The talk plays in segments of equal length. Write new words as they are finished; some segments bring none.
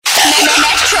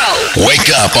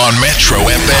Wake up on Metro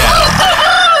FM.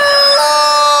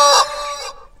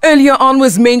 Earlier on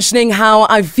was mentioning how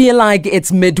I feel like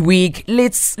it's midweek.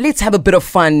 Let's have a bit of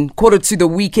fun. Quarter to the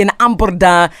weekend,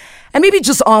 Amburda. And maybe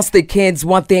just ask the kids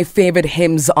what their favorite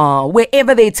hymns are.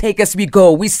 Wherever they take us, we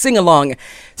go. We sing along.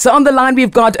 So on the line, we've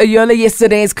got Ayola,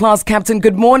 yesterday's class captain.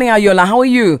 Good morning, Ayola. How are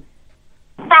you?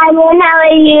 Fine, how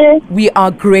are you? We are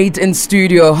great in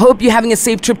studio. Hope you're having a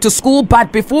safe trip to school.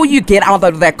 But before you get out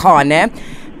of that car,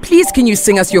 please can you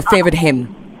sing us your favorite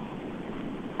hymn?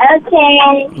 Okay.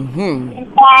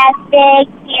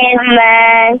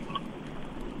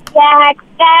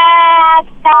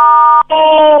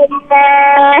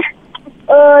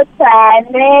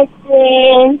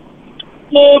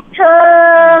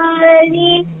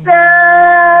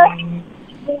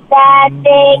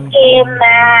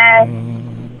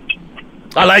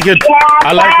 I like it.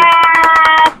 I like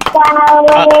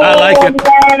it.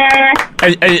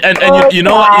 And you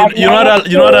know what? You know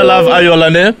what I love,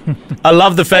 Ayola, ne? I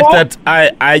love the fact that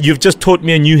you've just taught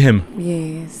me a new hymn.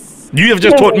 Yes. You have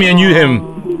just taught me a new hymn.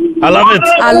 I love it.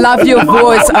 I love your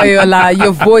voice, Ayola.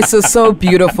 Your voice is so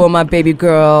beautiful, my baby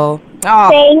girl. Oh.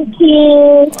 Thank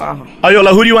you.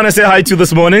 Ayola, who do you want to say hi to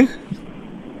this morning?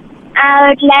 I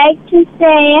would like to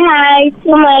say hi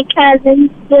to my cousin,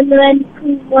 Dylan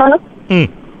Kubo.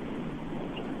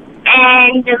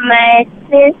 And my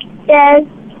sisters,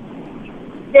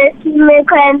 Sesime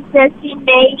and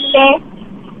Sesime.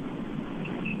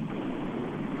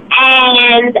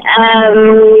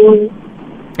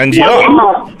 And you.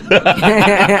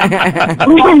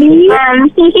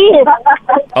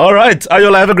 All right,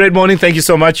 Ayola, have a great morning. Thank you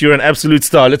so much. You're an absolute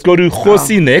star. Let's go to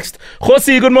Khosi next.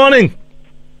 Khosi, good morning.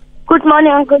 Good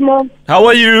morning. Good morning. How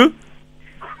are you?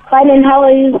 Fine, and how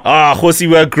are you? Khosi,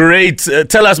 we're great.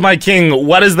 Tell us, my king,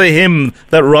 what is the hymn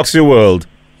that rocks your world?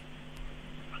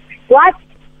 What?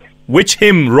 Which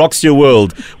hymn rocks your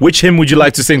world? Which hymn would you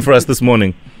like to sing for us this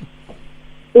morning?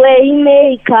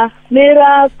 Waymaker,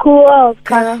 miracle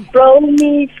worker,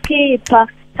 promise keeper,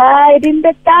 hide in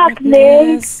the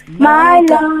darkness, my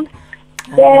Lord,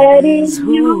 that is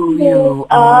who you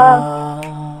are.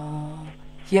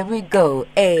 Here we go,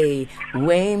 a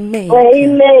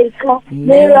Waymaker,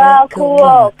 miracle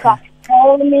worker,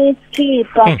 promise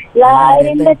keeper, light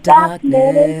in the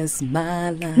darkness,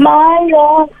 my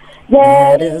Lord,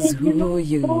 that is who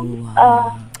you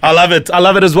are. I love it. I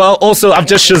love it as well. Also, I've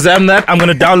just Shazam that. I'm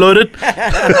going to download it.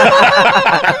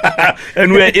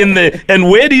 And we're in there.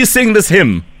 And where do you sing this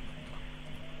hymn?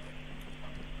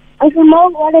 I don't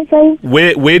know what I say.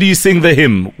 Where do you sing the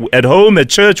hymn? At home, at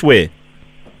church, where?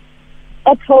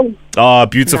 At home. Ah,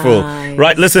 beautiful. Nice.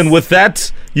 Right, listen, with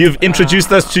that, you've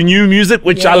introduced us to new music,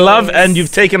 which I love, and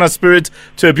you've taken our spirit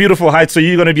to a beautiful height. So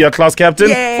you're going to be our class captain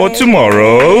for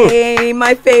tomorrow. Yay,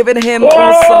 my favorite hymn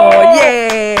also.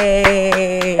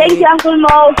 Yay. Thank you, Uncle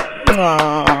Mo.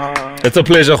 It's a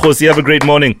pleasure, Khosi. Have a great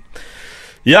morning.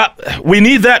 Yeah, we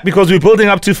need that because we're building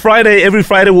up to Friday. Every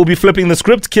Friday we'll be flipping the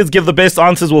script. Kids give the best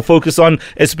answers. We'll focus on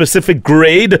a specific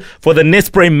grade for the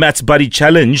Nespray Maths Buddy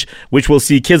Challenge, which will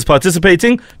see kids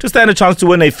participating to stand a chance to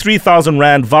win a 3,000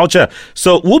 Rand voucher.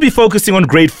 So we'll be focusing on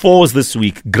grade 4s this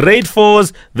week. Grade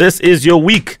 4s, this is your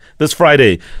week, this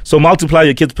Friday. So multiply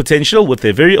your kids' potential with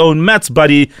their very own Maths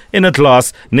Buddy in a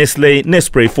glass Nestle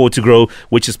Nespray 4 to Grow,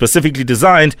 which is specifically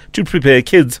designed to prepare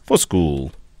kids for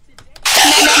school.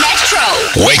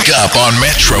 Wake up on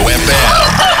Metro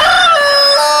FM.